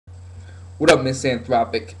What up,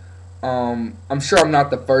 Misanthropic? I'm sure I'm not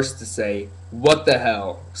the first to say, what the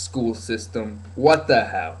hell, school system? What the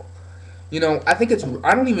hell? I think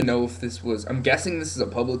I don't even know if this was, I'm guessing this is a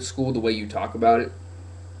public school the way you talk about it.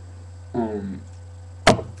 Um,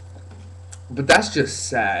 but that's just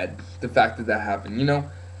sad, the fact that that happened.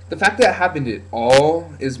 The fact that it happened at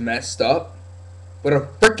all is messed up. But a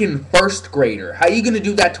freaking first grader, how are you going to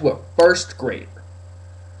do that to a first grader?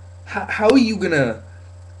 How are you going to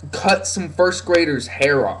cut some first grader's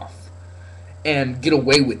hair off and get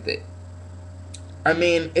away with it? I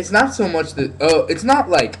mean, it's not so much that, it's not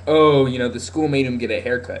like, the school made him get a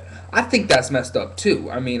haircut. I think that's messed up too.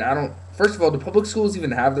 I mean, first of all, do public schools even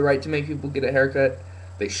have the right to make people get a haircut?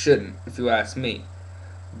 They shouldn't, if you ask me.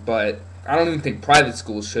 But I don't even think private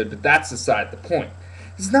schools should, but that's aside the point.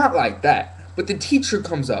 It's not like that. But the teacher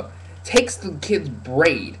comes up, takes the kid's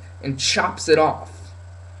braid, and chops it off.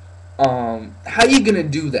 How you gonna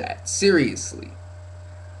do that? Seriously.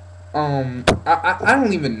 I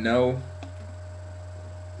don't even know.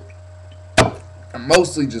 I'm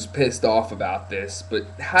mostly just pissed off about this, but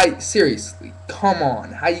seriously, come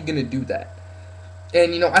on, how you gonna do that?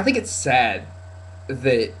 And I think it's sad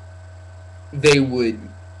that they would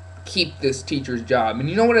keep this teacher's job. And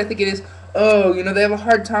you know what I think it is? Oh, they have a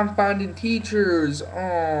hard time finding teachers.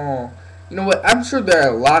 Oh, you know what? I'm sure there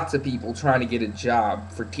are lots of people trying to get a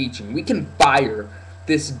job for teaching. We can fire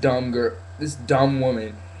this dumb girl, this dumb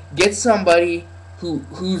woman. Get somebody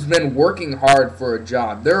who's been working hard for a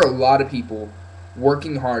job. There are a lot of people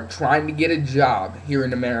working hard trying to get a job here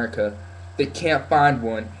in America that can't find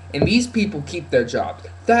one, and these people keep their jobs.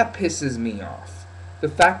 That pisses me off. The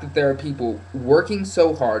fact that there are people working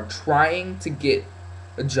so hard trying to get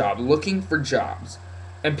a job, looking for jobs,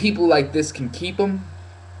 and people like this can keep them.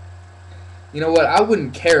 You know what? I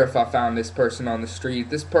wouldn't care if I found this person on the street. If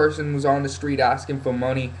this person was on the street asking for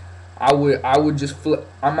money, I would just flip.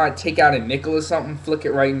 I might take out a nickel or something, flick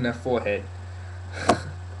it right in their forehead.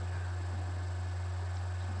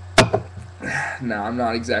 No, I'm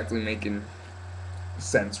not exactly making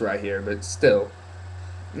sense right here, but still,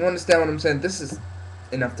 you understand what I'm saying? This is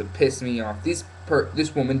enough to piss me off. This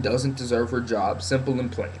woman doesn't deserve her job, simple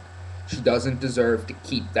and plain. She doesn't deserve to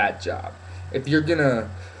keep that job. If you're gonna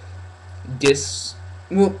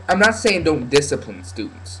I'm not saying don't discipline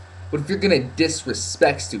students, but if you're gonna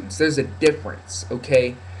disrespect students, there's a difference,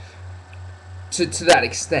 okay? To that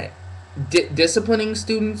extent, disciplining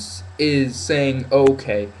students is saying,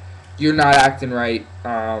 okay, you're not acting right.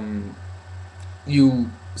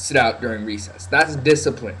 You sit out during recess. That's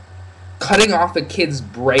discipline. Cutting off a kid's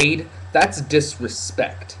braid, that's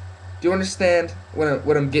disrespect. Do you understand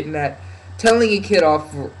what I'm getting at? Telling a kid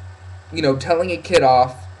off,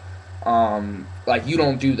 like you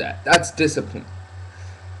don't do that. That's discipline.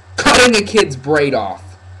 Cutting a kid's braid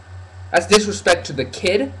off, that's disrespect to the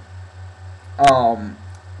kid.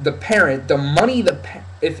 The parent, the money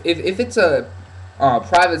if it's a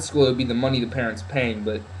private school, it would be the money the parent's paying,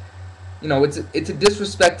 but it's a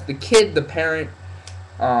disrespect to the kid, the parent,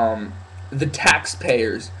 the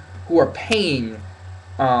taxpayers who are paying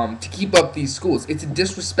to keep up these schools. It's a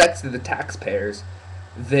disrespect to the taxpayers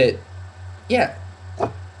that, yeah.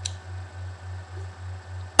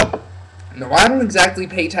 No, I don't exactly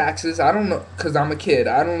pay taxes. I don't know, because I'm a kid.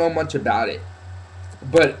 I don't know much about it.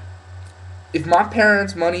 But if my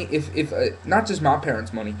parents' money, if not just my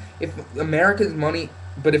parents' money, if America's money,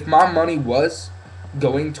 but if my money was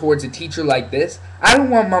going towards a teacher like this, I don't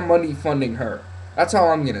want my money funding her. That's all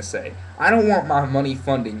I'm going to say. I don't want my money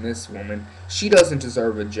funding this woman. She doesn't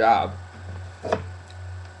deserve a job.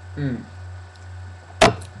 And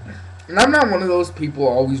I'm not one of those people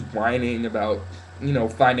always whining about,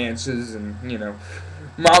 finances and,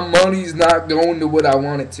 my money's not going to what I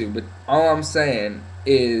want it to. But all I'm saying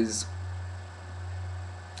is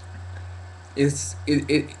it's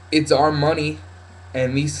our money,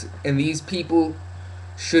 and these people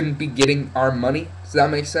shouldn't be getting our money. Does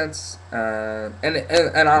that make sense? And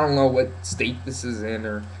I don't know what state this is in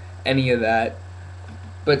or any of that,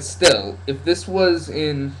 but still, if this was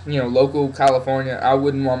in local California, I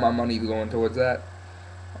wouldn't want my money going towards that.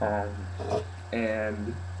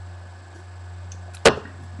 And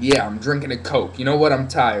yeah, I'm drinking a Coke. You know what? I'm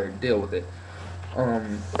tired. Deal with it.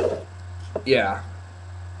 Yeah,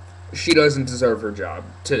 she doesn't deserve her job.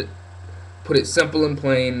 To put it simple and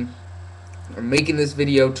plain, I'm making this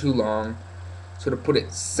video too long. So to put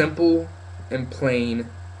it simple and plain,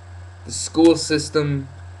 the school system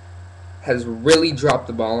has really dropped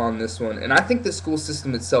the ball on this one, and I think the school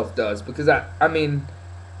system itself does, because I mean,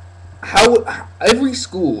 how every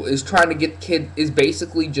school is trying to get is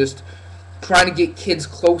basically just trying to get kids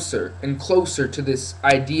closer and closer to this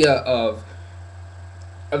idea of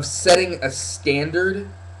setting a standard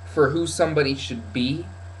for who somebody should be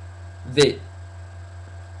that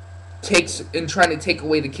takes and trying to take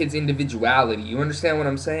away the kid's individuality. You understand what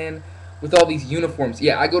I'm saying? With all these uniforms.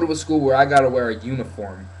 Yeah, I go to a school where I gotta wear a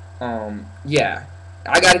uniform. Yeah.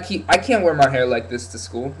 I can't wear my hair like this to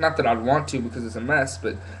school. Not that I'd want to because it's a mess,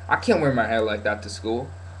 but I can't wear my hair like that to school.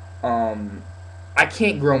 I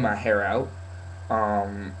can't grow my hair out.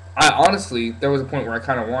 I honestly, there was a point where I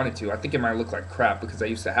kind of wanted to. I think it might look like crap because I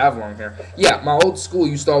used to have long hair. Yeah, my old school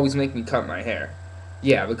used to always make me cut my hair.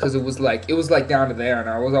 Yeah, because it was like down to there, and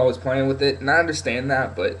I was always playing with it. And I understand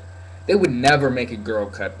that, but they would never make a girl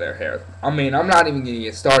cut their hair. I mean, I'm not even gonna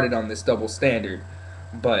get started on this double standard,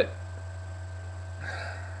 but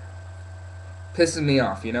pisses me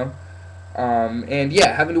off, you know. And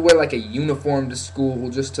yeah, having to wear like a uniform to school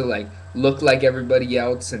just to like look like everybody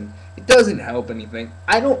else, and it doesn't help anything.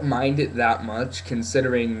 I don't mind it that much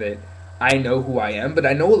considering that I know who I am, but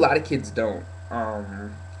I know a lot of kids don't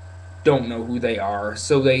know who they are,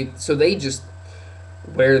 so they just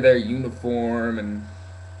wear their uniform, and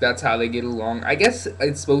that's how they get along. I guess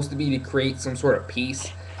it's supposed to be to create some sort of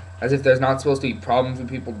peace, as if there's not supposed to be problems with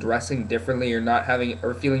people dressing differently or not having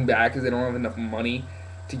or feeling bad because they don't have enough money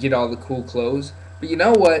to get all the cool clothes. But you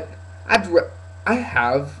know what? I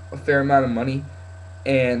have a fair amount of money,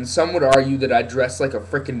 and some would argue that I dress like a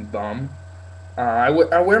freaking bum. I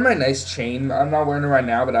wear my nice chain. I'm not wearing it right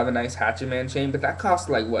now, but I have a nice Hatchet Man chain. But that costs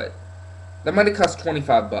like what? That might have cost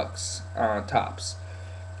 $25 tops.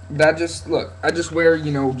 That just look. I just wear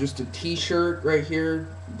just a T-shirt right here,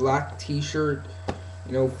 black T-shirt.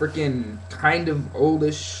 Freaking kind of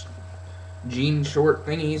oldish jean short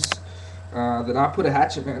thingies that I put a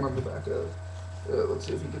Hatchet Man on the back of. Let's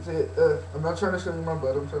see if you can see it. I'm not trying to show you my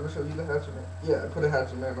butt. I'm trying to show you the Hatchet Man. Yeah, I put a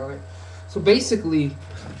Hatchet Man on it. So basically,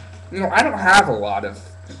 I don't have a lot of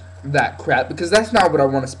that crap because that's not what I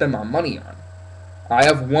want to spend my money on. I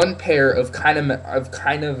have one pair of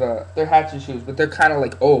they're Hatchet shoes, but they're kind of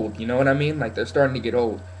like old. You know what I mean? Like they're starting to get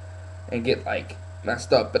old and get like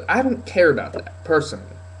messed up. But I don't care about that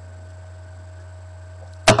personally.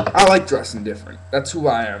 I like dressing different. That's who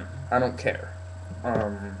I am. I don't care.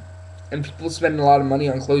 And people spend a lot of money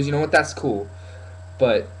on clothes. You know what? That's cool.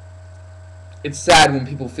 But it's sad when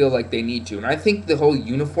people feel like they need to. And I think the whole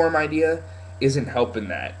uniform idea isn't helping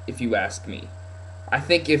that, if you ask me. I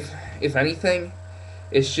think if anything,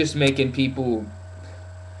 it's just making people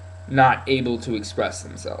not able to express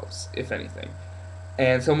themselves, if anything.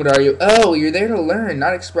 And some would argue, oh, you're there to learn,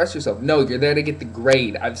 not express yourself. No, you're there to get the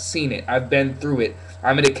grade. I've seen it. I've been through it.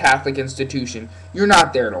 I'm at a Catholic institution. You're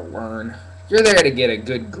not there to learn. You're there to get a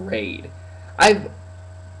good grade.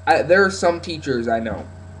 There are some teachers I know.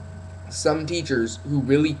 Some teachers who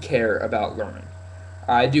really care about learning.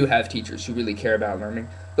 I do have teachers who really care about learning.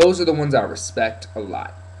 Those are the ones I respect a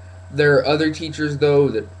lot. There are other teachers, though,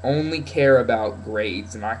 that only care about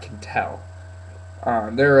grades, and I can tell.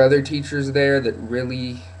 There are other teachers there that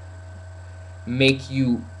really make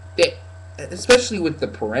you, especially with the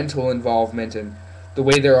parental involvement and the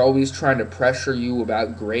way they're always trying to pressure you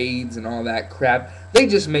about grades and all that crap, they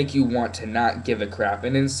just make you want to not give a crap.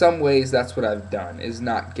 And in some ways, that's what I've done, is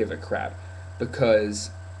not give a crap.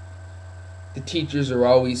 Because the teachers are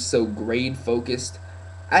always so grade focused,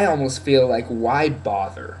 I almost feel like, why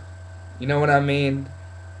bother? You know what I mean?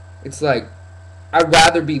 It's like, I'd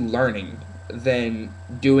rather be learning than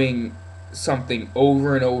doing something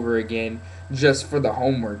over and over again just for the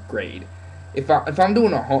homework grade. If I'm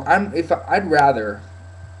doing I'd rather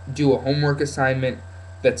do a homework assignment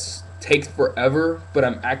that's takes forever, but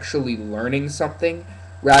I'm actually learning something,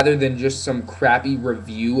 rather than just some crappy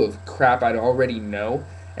review of crap I'd already know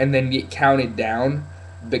and then get counted down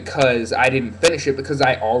because I didn't finish it because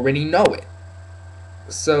I already know it.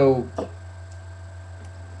 So,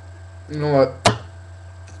 you know what?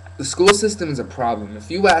 The school system is a problem.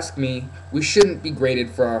 If you ask me, we shouldn't be graded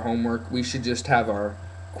for our homework. We should just have our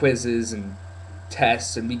quizzes and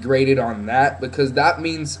tests and be graded on that, because that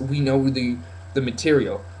means we know the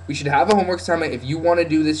material. We should have a homework assignment. If you want to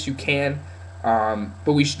do this, you can.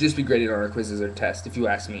 But we should just be graded on our quizzes or tests, if you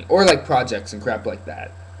ask me. Or like projects and crap like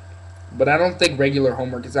that. But I don't think regular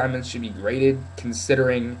homework assignments should be graded,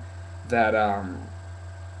 considering that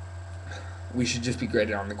we should just be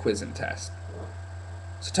graded on the quiz and test.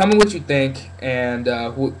 So tell me what you think. And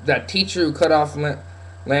that teacher who cut off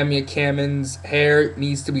Lamya Cammon's hair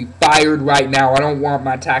needs to be fired right now. I don't want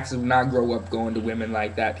my taxes to not grow up going to women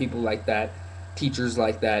like that, people like that, teachers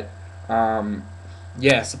like that.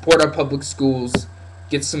 Yeah, support our public schools.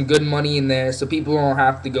 Get some good money in there so people don't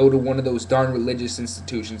have to go to one of those darn religious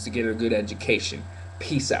institutions to get a good education.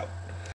 Peace out.